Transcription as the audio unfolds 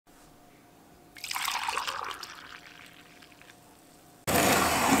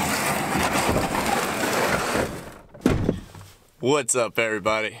What's up,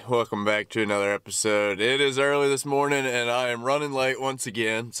 everybody? Welcome back to another episode. It is early this morning and I am running late once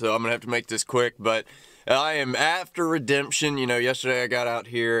again, so I'm gonna have to make this quick, but I am after Redemption. You know, yesterday I got out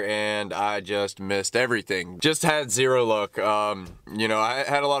here and I just missed everything. Just had zero luck. You know, I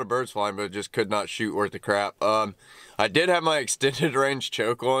had a lot of birds flying, but just could not shoot worth the crap. I did have my extended range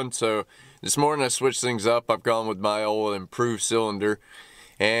choke on, so this morning I switched things up. I've gone with my old improved cylinder.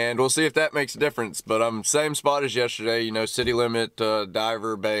 And we'll see if that makes a difference. But I'm same spot as yesterday, you know, city limit,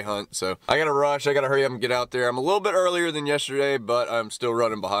 diver, bay hunt. So I gotta rush, I gotta hurry up and get out there. I'm a little bit earlier than yesterday, but I'm still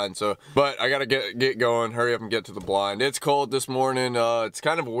running behind. But I gotta get going, hurry up and get to the blind. It's cold this morning. It's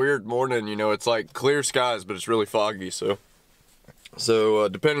kind of a weird morning, you know, it's like clear skies, but it's really foggy. So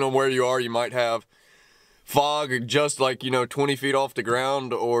depending on where you are, you might have fog just like, you know, 20 feet off the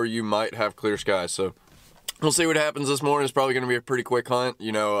ground, or you might have clear skies. So we'll see what happens this morning. It's probably going to be a pretty quick hunt.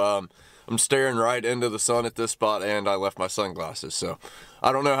 You know, I'm staring right into the sun at this spot, and I left my sunglasses. So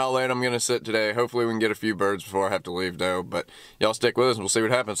I don't know how late I'm going to sit today. Hopefully we can get a few birds before I have to leave, though. But y'all stick with us, and we'll see what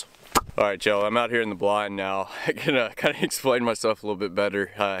happens. All right, y'all, I'm out here in the blind now. I can kind of explain myself a little bit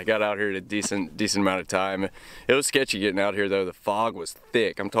better. I got out here at a decent amount of time. It was sketchy getting out here, though. The fog was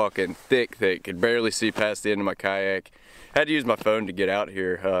thick. I'm talking thick. Could barely see past the end of my kayak. Had to use my phone to get out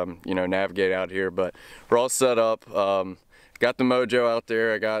here, you know, navigate out here, but we're all set up. Got the mojo out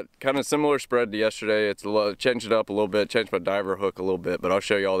there. I got kind of similar spread to yesterday. It's changed it up a little bit, changed my diver hook a little bit, but I'll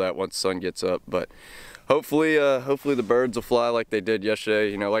show you all that once the sun gets up. But hopefully the birds will fly like they did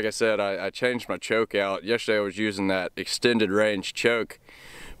yesterday. You know, like I said, I changed my choke out. Yesterday I was using that extended range choke,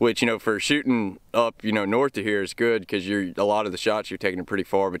 which, you know, for shooting up, you know, north of here is good because a lot of the shots you're taking it pretty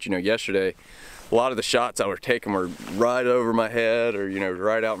far. But, you know, yesterday, a lot of the shots I was taking were right over my head, or, you know,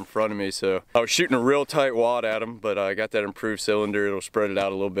 right out in front of me. So I was shooting a real tight wad at them, but I got that improved cylinder. It'll spread it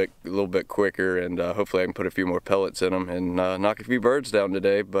out a little bit quicker, and hopefully I can put a few more pellets in them and knock a few birds down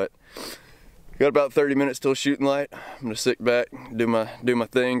today. But got about 30 minutes till shooting light. I'm gonna sit back, do my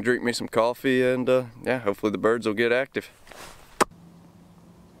thing, drink me some coffee, and yeah, hopefully the birds will get active.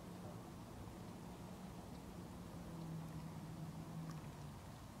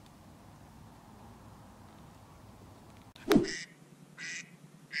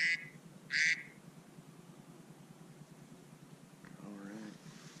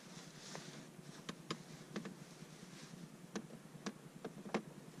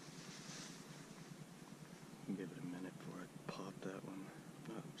 Give it a minute before I pop that one.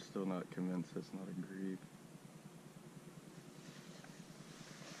 I'm still not convinced that's not a grebe.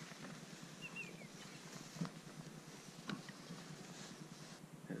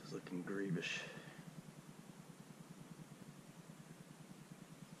 It's looking grebish.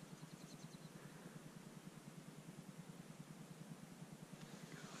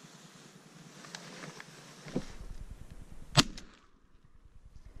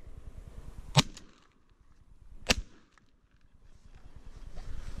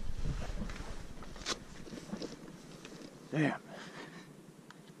 Damn.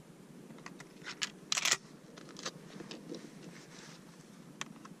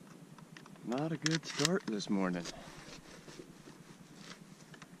 Not a good start this morning.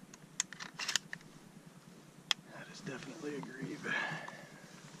 That is definitely a grebe.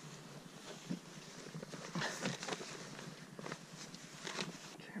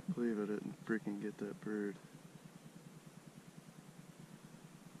 Can't believe I didn't freaking get that bird.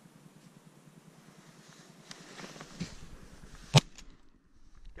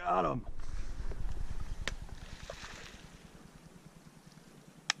 Got him.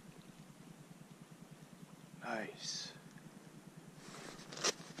 Nice.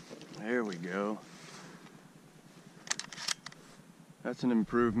 There we go. That's an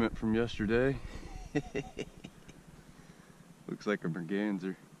improvement from yesterday. Looks like a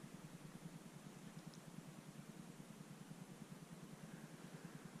merganser.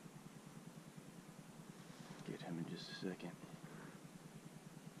 Get him in just a second.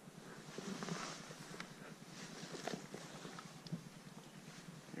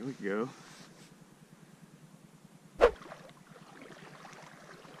 Here we go. What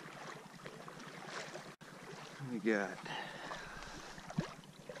we got?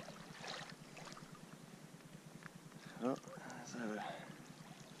 Oh, is that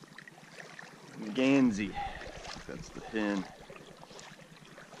a Gansey? That's the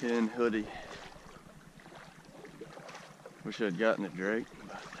hen hoodie. Wish I'd gotten it Drake,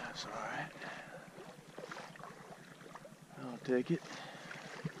 but that's all right. I'll take it.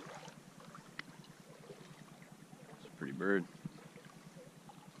 It's a pretty bird.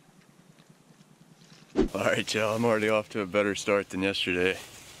 All right, y'all, I'm already off to a better start than yesterday.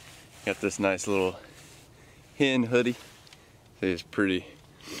 Got this nice little hen hoodie. It's pretty.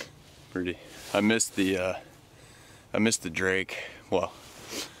 I missed the drake. Well,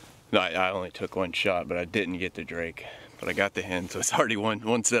 no, I only took one shot, but I didn't get the drake. But I got the hen, so it's already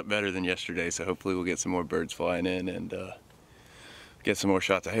one step better than yesterday. So hopefully we'll get some more birds flying in and get some more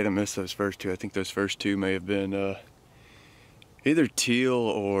shots. I hate to miss those first two. I think those first two may have been either teal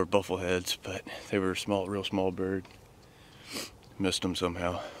or buffleheads, but they were small, real small bird. Missed them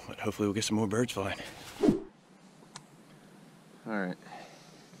somehow, but hopefully we'll get some more birds flying. All right,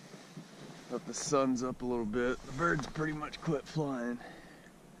 up the sun's up a little bit. The birds pretty much quit flying.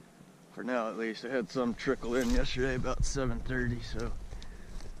 For now at least. I had some trickle in yesterday about 7:30, so I'm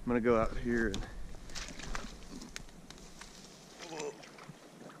gonna go out here and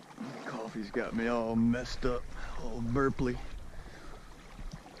coffee's got me all messed up, all burply.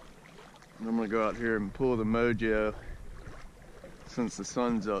 And I'm gonna go out here and pull the mojo since the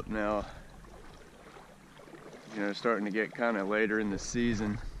sun's up now. You know, starting to get kind of later in the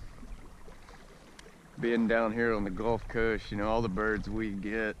season. Being down here on the Gulf Coast, you know, all the birds we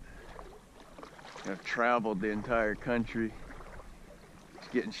get have traveled the entire country,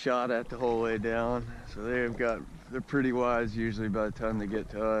 just getting shot at the whole way down. So they're pretty wise usually by the time they get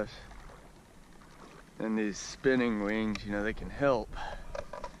to us. And these spinning wings, you know, they can help.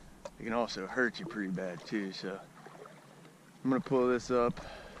 They can also hurt you pretty bad too. So I'm gonna pull this up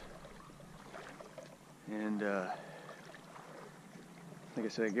and like I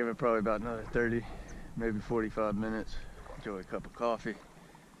said, give it probably about another 30, maybe 45 minutes. Enjoy a cup of coffee.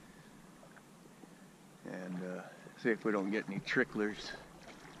 And see if we don't get any tricklers.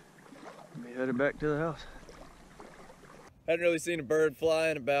 Be headed back to the house. Hadn't really seen a bird fly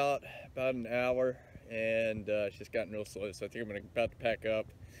in about an hour, and it's just gotten real slow, so I think I'm about to pack up.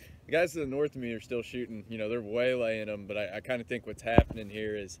 The guys to the north of me are still shooting, you know, they're waylaying them, but I kind of think what's happening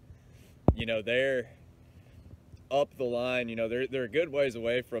here is, you know, they're up the line, you know, they're a good ways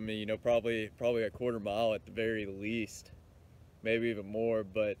away from me, you know, probably a quarter mile at the very least, maybe even more,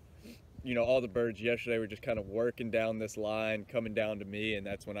 but you know, all the birds yesterday were just kind of working down this line, coming down to me, and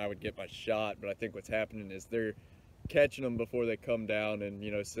that's when I would get my shot. But I think what's happening is they're catching them before they come down and,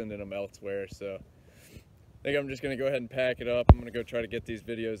 you know, sending them elsewhere. So I think I'm just going to go ahead and pack it up. I'm going to go try to get these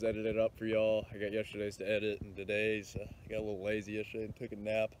videos edited up for y'all. I got yesterday's to edit and today's. I got a little lazy yesterday and took a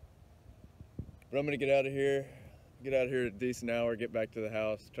nap. But I'm going to get out of here at a decent hour, get back to the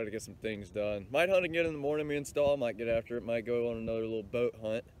house, try to get some things done. Might hunt again in the morning, me and Stahl might get after it, might go on another little boat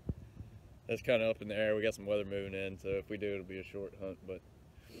hunt. That's kind of up in the air. We got some weather moving in, so if we do, it'll be a short hunt, but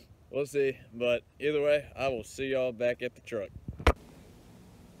we'll see. But either way, I will see y'all back at the truck.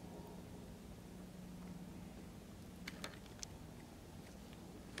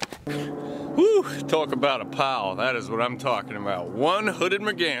 Whew, talk about a pile. That is what I'm talking about. One hooded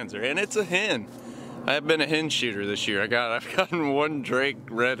merganser, and it's a hen. I have been a hen shooter this year. I've gotten one drake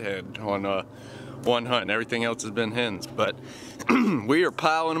redhead on one hunt, and everything else has been hens. But we are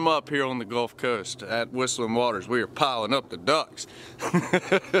piling them up here on the Gulf Coast at Whistlin Waters. We are piling up the ducks.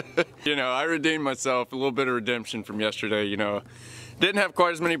 You know, I redeemed myself, a little bit of redemption from yesterday. You know, didn't have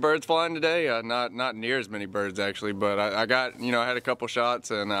quite as many birds flying today, not near as many birds actually, but I got, you know, I had a couple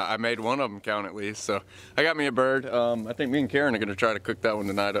shots and I made one of them count at least. So I got me a bird. I think me and Karen are gonna try to cook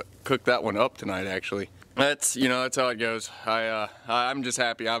that one up tonight actually. That's, you know, that's how it goes. I'm just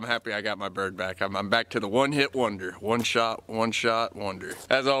happy. I'm happy I got my bird back. I'm back to the one-hit wonder. One shot wonder.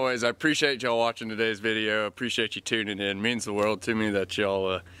 As always, I appreciate y'all watching today's video. I appreciate you tuning in. It means the world to me that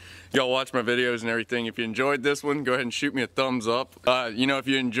y'all watch my videos and everything. If you enjoyed this one, go ahead and shoot me a thumbs up. You know, if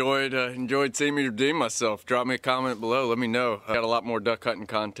you enjoyed seeing me redeem myself, drop me a comment below. Let me know. I got a lot more duck hunting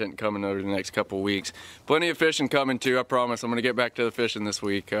content coming over the next couple of weeks. Plenty of fishing coming too, I promise. I'm gonna get back to the fishing this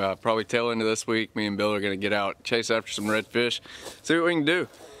week. Probably tail end of this week, me and Bill are gonna get out, chase after some redfish, see what we can do.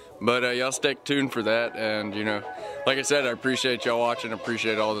 But y'all stay tuned for that. And you know, like I said, I appreciate y'all watching,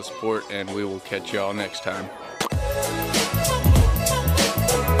 appreciate all the support, and we will catch y'all next time.